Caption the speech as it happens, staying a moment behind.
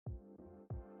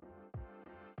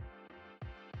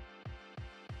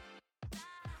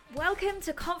Welcome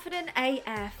to Confident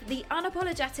AF, the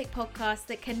unapologetic podcast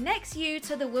that connects you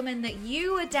to the woman that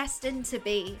you are destined to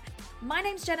be. My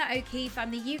name's Jenna O'Keefe,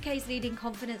 I'm the UK's leading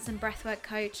confidence and breathwork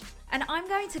coach, and I'm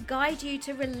going to guide you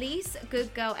to release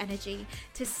good girl energy,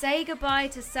 to say goodbye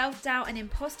to self-doubt and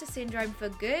imposter syndrome for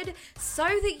good, so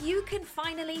that you can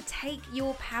finally take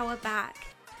your power back.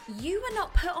 You are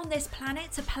not put on this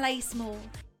planet to play small,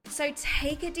 so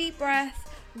take a deep breath,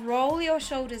 roll your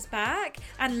shoulders back,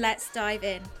 and let's dive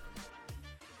in.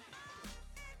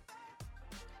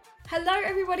 Hello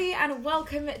everybody and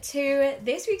welcome to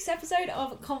this week's episode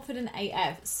of Confident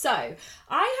AF. So I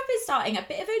have been starting a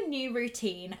bit of a new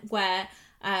routine where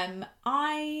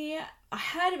I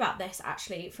heard about this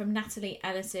actually from Natalie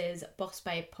Ellis's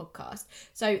BossBabe podcast.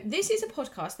 So this is a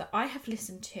podcast that I have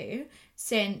listened to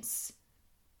since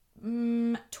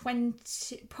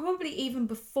probably even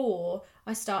before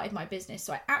I started my business.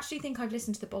 So I actually think I've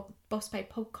listened to the BossBabe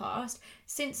podcast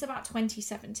since about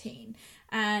 2017,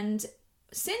 and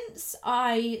since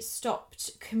I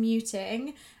stopped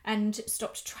commuting and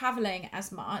stopped traveling as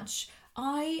much,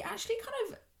 I actually kind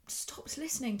of stopped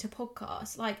listening to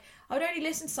podcasts. Like, I would only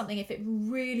listen to something if it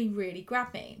really, really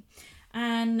grabbed me.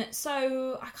 And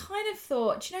so I kind of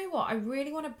thought, do you know what? I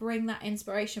really want to bring that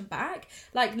inspiration back.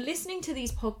 Like, listening to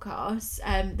these podcasts,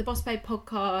 the BossBabe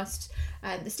podcast,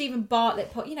 the Stephen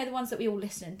Bartlett the ones that we all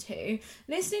listen to.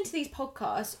 Listening to these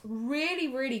podcasts really,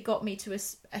 really got me to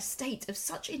a state of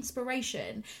such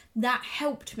inspiration that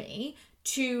helped me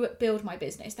to build my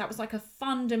business. That was like a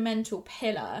fundamental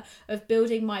pillar of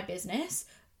building my business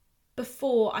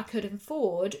before I could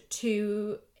afford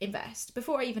to invest,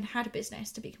 before I even had a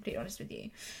business, to be completely honest with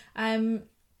you.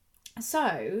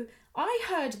 So I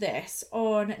heard this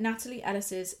on Natalie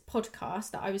Ellis's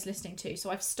podcast that I was listening to.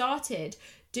 So I've started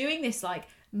doing this like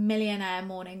millionaire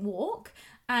morning walk.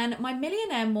 And my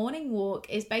millionaire morning walk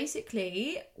is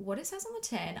basically what it says on the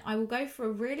tin. I will go for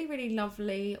a really, really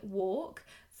lovely walk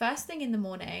first thing in the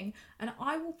morning, and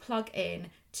I will plug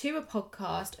in to a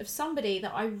podcast of somebody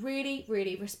that I really,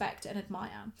 really respect and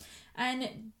admire.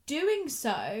 And doing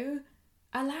so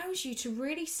allows you to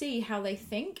really see how they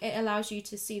think. It allows you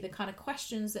to see the kind of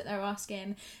questions that they're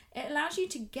asking. It allows you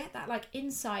to get that like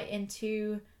insight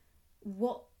into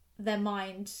what their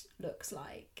mind looks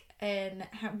like and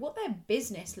what their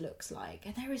business looks like.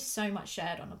 And there is so much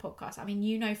shared on the podcast. I mean,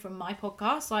 you know, from my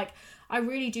podcast, like, I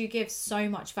really do give so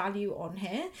much value on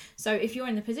here. So if you're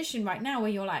in the position right now where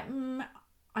you're like,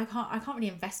 I can't really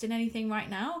invest in anything right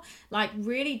now, like,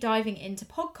 really diving into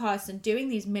podcasts and doing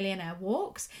these millionaire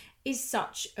walks is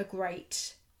such a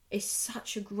great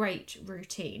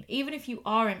routine. Even if you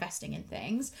are investing in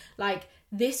things, like,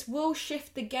 this will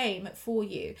shift the game for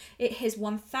you. It has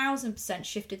 1000%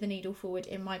 shifted the needle forward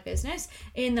in my business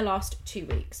in the last 2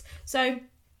 weeks. So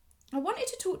I wanted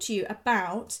to talk to you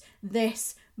about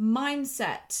this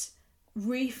mindset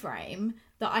reframe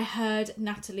that I heard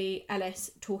Natalie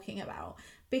Ellis talking about,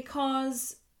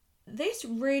 because this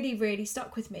really, really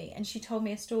stuck with me, and she told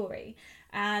me a story.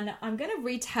 And I'm going to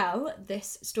retell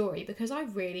this story because I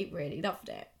really, really loved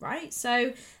it, right?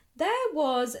 So there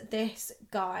was this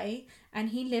guy, and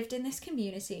he lived in this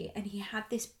community, and he had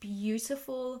this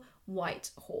beautiful white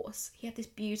horse.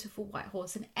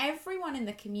 And everyone in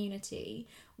the community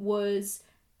was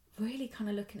really kind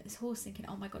of looking at this horse thinking,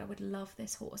 oh my God, I would love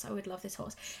this horse.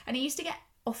 And he used to get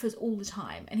offers all the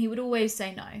time, and he would always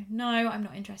say, no, I'm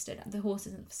not interested. The horse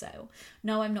isn't for sale.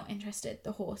 No, I'm not interested.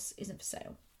 The horse isn't for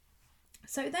sale.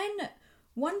 So then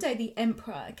one day the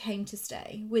emperor came to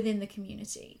stay within the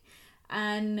community,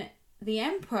 and the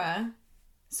emperor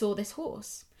saw this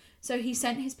horse. So he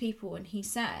sent his people and he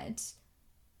said,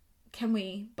 can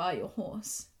we buy your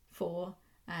horse for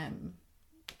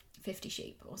 50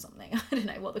 sheep or something? I don't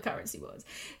know what the currency was.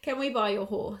 Can we buy your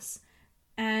horse?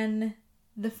 And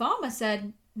the farmer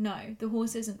said, no, the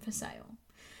horse isn't for sale.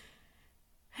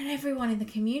 And everyone in the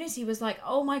community was like,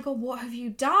 oh my God, what have you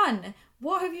done?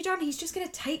 He's just going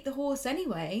to take the horse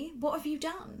anyway. What have you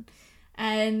done?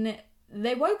 And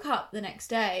they woke up the next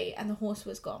day and the horse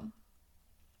was gone.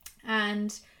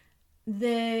 And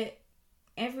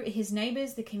his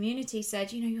neighbours, the community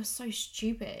said, you're so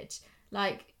stupid.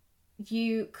 Like,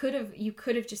 you could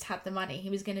have just had the money. He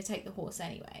was going to take the horse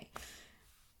anyway.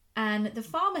 And the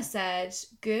farmer said,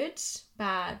 good,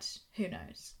 bad, who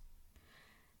knows?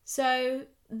 So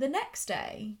the next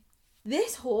day,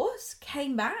 this horse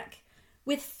came back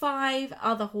with 5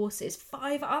 other horses,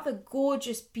 5 other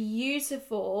gorgeous,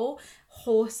 beautiful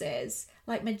horses,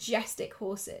 like majestic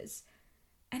horses.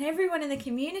 And everyone in the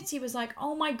community was like,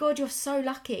 oh my God, you're so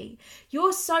lucky.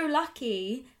 You're so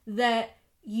lucky that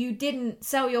you didn't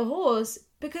sell your horse,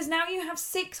 because now you have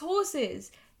 6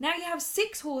 horses. Now you have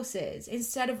 6 horses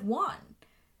instead of 1.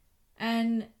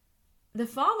 And the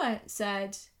farmer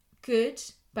said, good,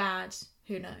 bad,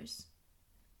 who knows?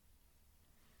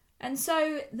 And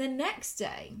so the next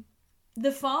day,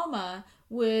 the farmer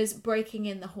was breaking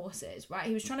in the horses, right?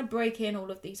 He was trying to break in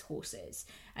all of these horses.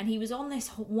 And he was on this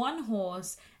one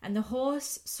horse, and the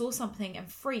horse saw something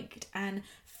and freaked and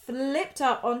flipped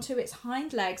up onto its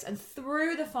hind legs and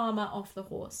threw the farmer off the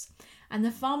horse. And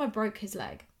the farmer broke his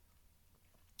leg.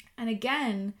 And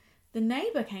again, the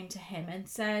neighbour came to him and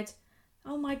said,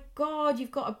 oh my God, you've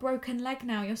got a broken leg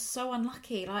now. You're so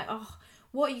unlucky. Like, oh,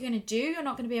 what are you going to do? You're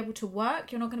not going to be able to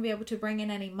work. You're not going to be able to bring in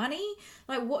any money.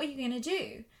 Like, what are you going to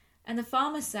do? And the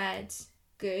farmer said,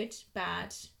 good,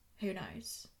 bad, who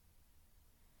knows?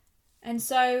 And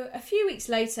so a few weeks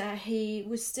later, he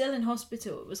was still in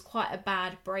hospital. It was quite a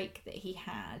bad break that he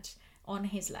had on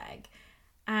his leg.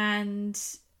 And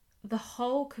the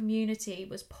whole community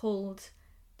was pulled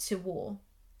to war.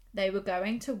 They were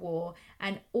going to war,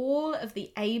 and all of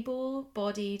the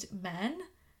able-bodied men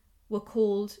were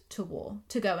called to war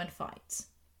to go and fight.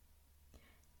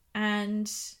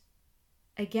 And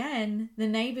again, the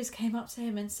neighbours came up to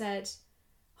him and said,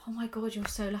 oh my God, you're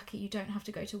so lucky you don't have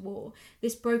to go to war.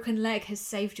 This broken leg has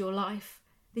saved your life.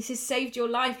 This has saved your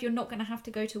life. You're not going to have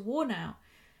to go to war now.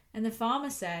 And the farmer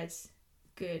said,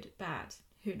 good, bad,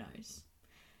 who knows?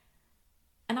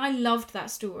 And I loved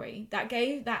that story.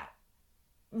 That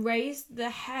raised the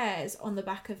hairs on the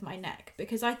back of my neck,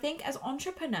 because I think as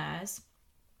entrepreneurs,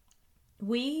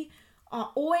 we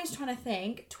are always trying to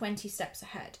think 20 steps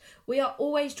ahead. We are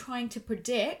always trying to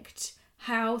predict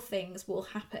how things will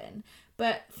happen.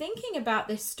 But thinking about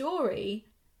this story,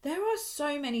 there are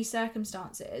so many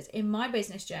circumstances in my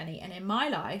business journey and in my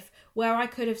life where I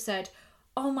could have said,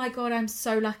 oh my God, I'm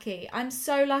so lucky. I'm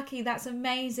so lucky. That's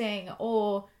amazing.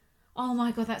 Or, oh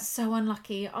my God, that's so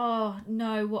unlucky. Oh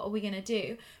no, what are we going to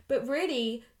do? But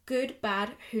really, good,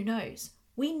 bad, who knows?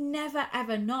 We never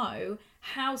ever know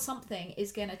how something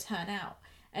is going to turn out.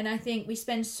 And I think we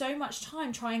spend so much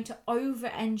time trying to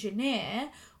over-engineer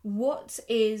what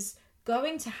is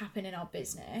going to happen in our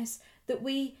business that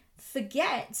we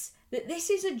forget that this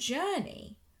is a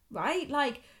journey, right?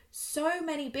 Like, so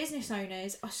many business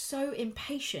owners are so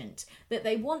impatient that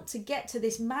they want to get to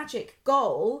this magic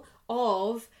goal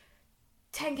of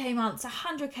 10k months,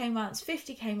 100k months,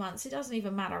 50k months. It doesn't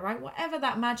even matter, right? Whatever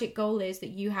that magic goal is that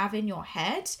you have in your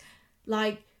head,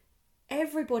 like,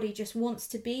 everybody just wants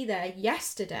to be there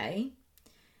yesterday,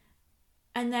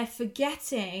 and they're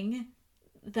forgetting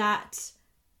that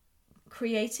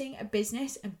creating a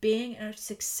business and being a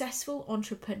successful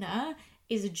entrepreneur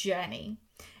is a journey.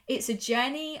 It's a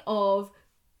journey of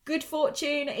good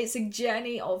fortune. It's a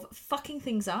journey of fucking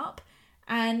things up.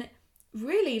 And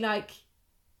really, like,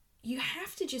 you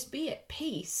have to just be at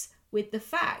peace with the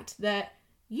fact that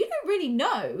you don't really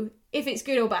know if it's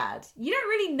good or bad. You don't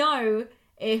really know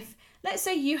if, let's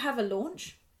say you have a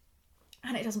launch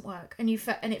and it doesn't work, and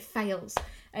it fails,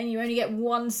 and you only get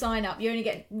 1 sign up, you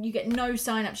get no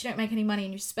sign ups, you don't make any money,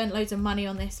 and you spent loads of money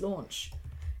on this launch,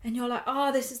 and you're like,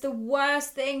 oh, this is the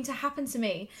worst thing to happen to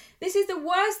me. This is the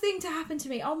worst thing to happen to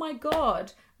me. Oh my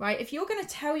God, right? If you're going to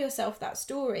tell yourself that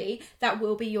story, that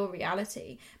will be your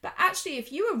reality. But actually,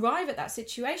 if you arrive at that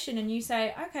situation and you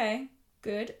say, okay,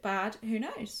 good, bad, who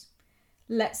knows?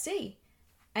 Let's see.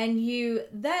 And you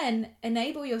then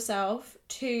enable yourself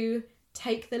to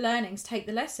take the learnings, take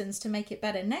the lessons to make it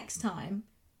better next time,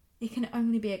 it can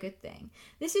only be a good thing.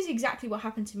 This is exactly what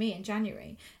happened to me in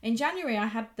January. In January, I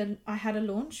had a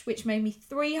launch which made me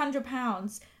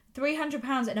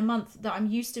 £300 in a month that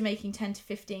I'm used to making 10 to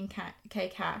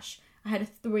 15k cash. I had a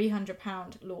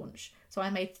 £300 launch. So I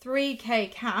made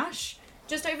 3k cash,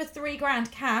 just over 3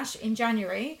 grand cash in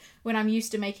January, when I'm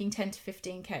used to making 10 to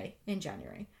 15k in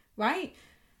January, right?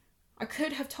 I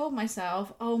could have told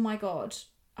myself, oh my God,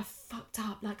 I fucked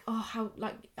up. Like, oh, how,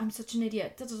 like, I'm such an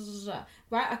idiot. Da, da, da, da.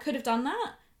 Right? I could have done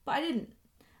that, but I didn't.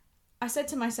 I said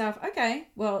to myself, okay,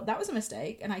 well, that was a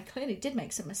mistake. And I clearly did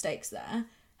make some mistakes there.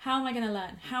 How am I going to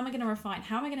learn? How am I going to refine?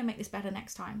 How am I going to make this better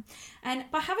next time? And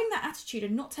by having that attitude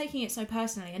and not taking it so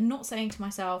personally and not saying to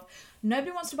myself,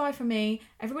 nobody wants to buy from me.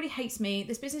 Everybody hates me.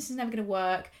 This business is never going to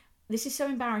work. This is so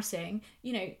embarrassing.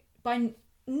 You know, by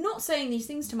not saying these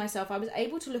things to myself, I was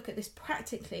able to look at this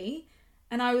practically,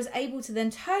 and I was able to then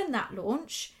turn that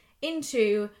launch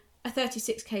into a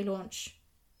 36k launch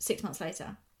 6 months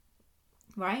later,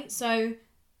 right? So,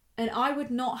 and I would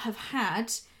not have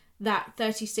had that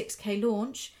 36k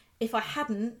launch if I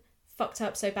hadn't fucked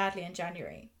up so badly in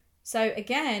January. So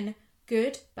again,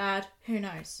 good, bad, who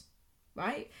knows,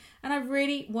 right? And I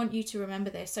really want you to remember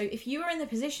this. So if you are in the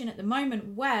position at the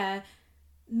moment where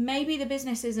maybe the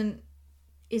business isn't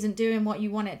doing what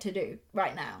you want it to do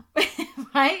right now,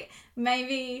 right?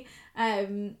 Maybe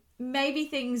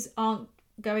things aren't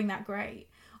going that great.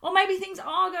 Or maybe things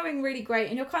are going really great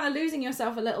and you're kind of losing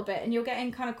yourself a little bit and you're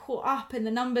getting kind of caught up in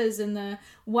the numbers and the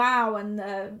wow and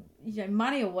the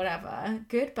money or whatever.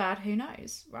 Good, bad, who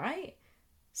knows, right?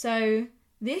 So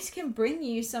this can bring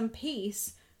you some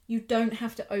peace. You don't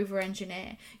have to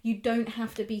over-engineer. You don't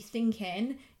have to be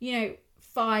thinking,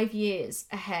 5 years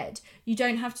ahead. You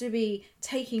don't have to be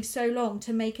taking so long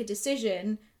to make a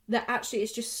decision that actually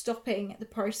is just stopping the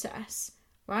process,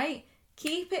 right?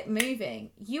 Keep it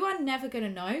moving. You are never going to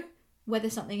know whether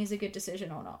something is a good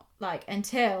decision or not,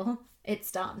 until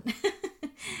it's done.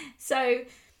 So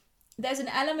there's an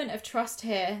element of trust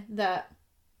here that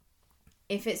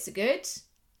if it's good,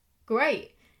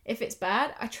 great. If it's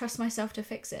bad, I trust myself to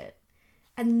fix it.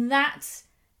 And that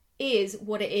is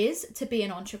what it is to be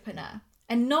an entrepreneur.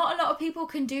 And not a lot of people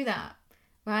can do that,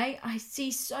 right? I see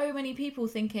so many people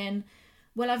thinking,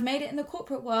 well, I've made it in the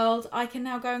corporate world. I can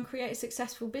now go and create a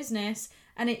successful business.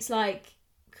 And it's like,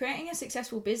 creating a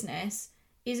successful business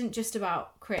isn't just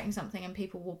about creating something and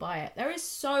people will buy it. There is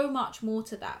so much more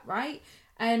to that, right?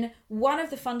 And one of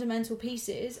the fundamental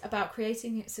pieces about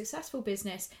creating a successful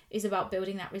business is about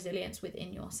building that resilience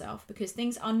within yourself, because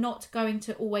things are not going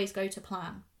to always go to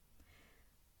plan.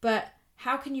 But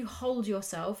how can you hold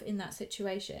yourself in that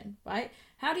situation, right?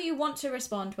 How do you want to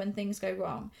respond when things go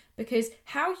wrong? Because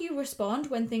how you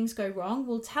respond when things go wrong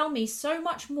will tell me so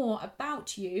much more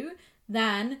about you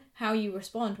than how you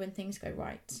respond when things go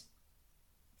right.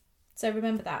 So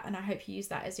remember that, and I hope you use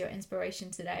that as your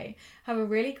inspiration today. Have a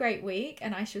really great week,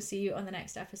 and I shall see you on the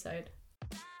next episode.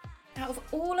 Out of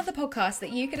all of the podcasts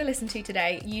that you could have listened to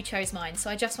today, you chose mine. So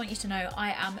I just want you to know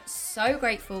I am so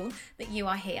grateful that you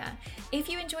are here. If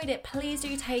you enjoyed it, please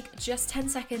do take just 10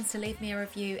 seconds to leave me a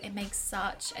review. It makes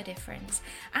such a difference.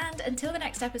 And until the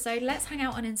next episode, let's hang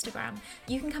out on Instagram.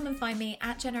 You can come and find me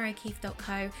at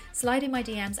jennaokeefe.co, slide in my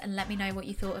DMs and let me know what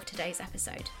you thought of today's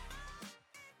episode.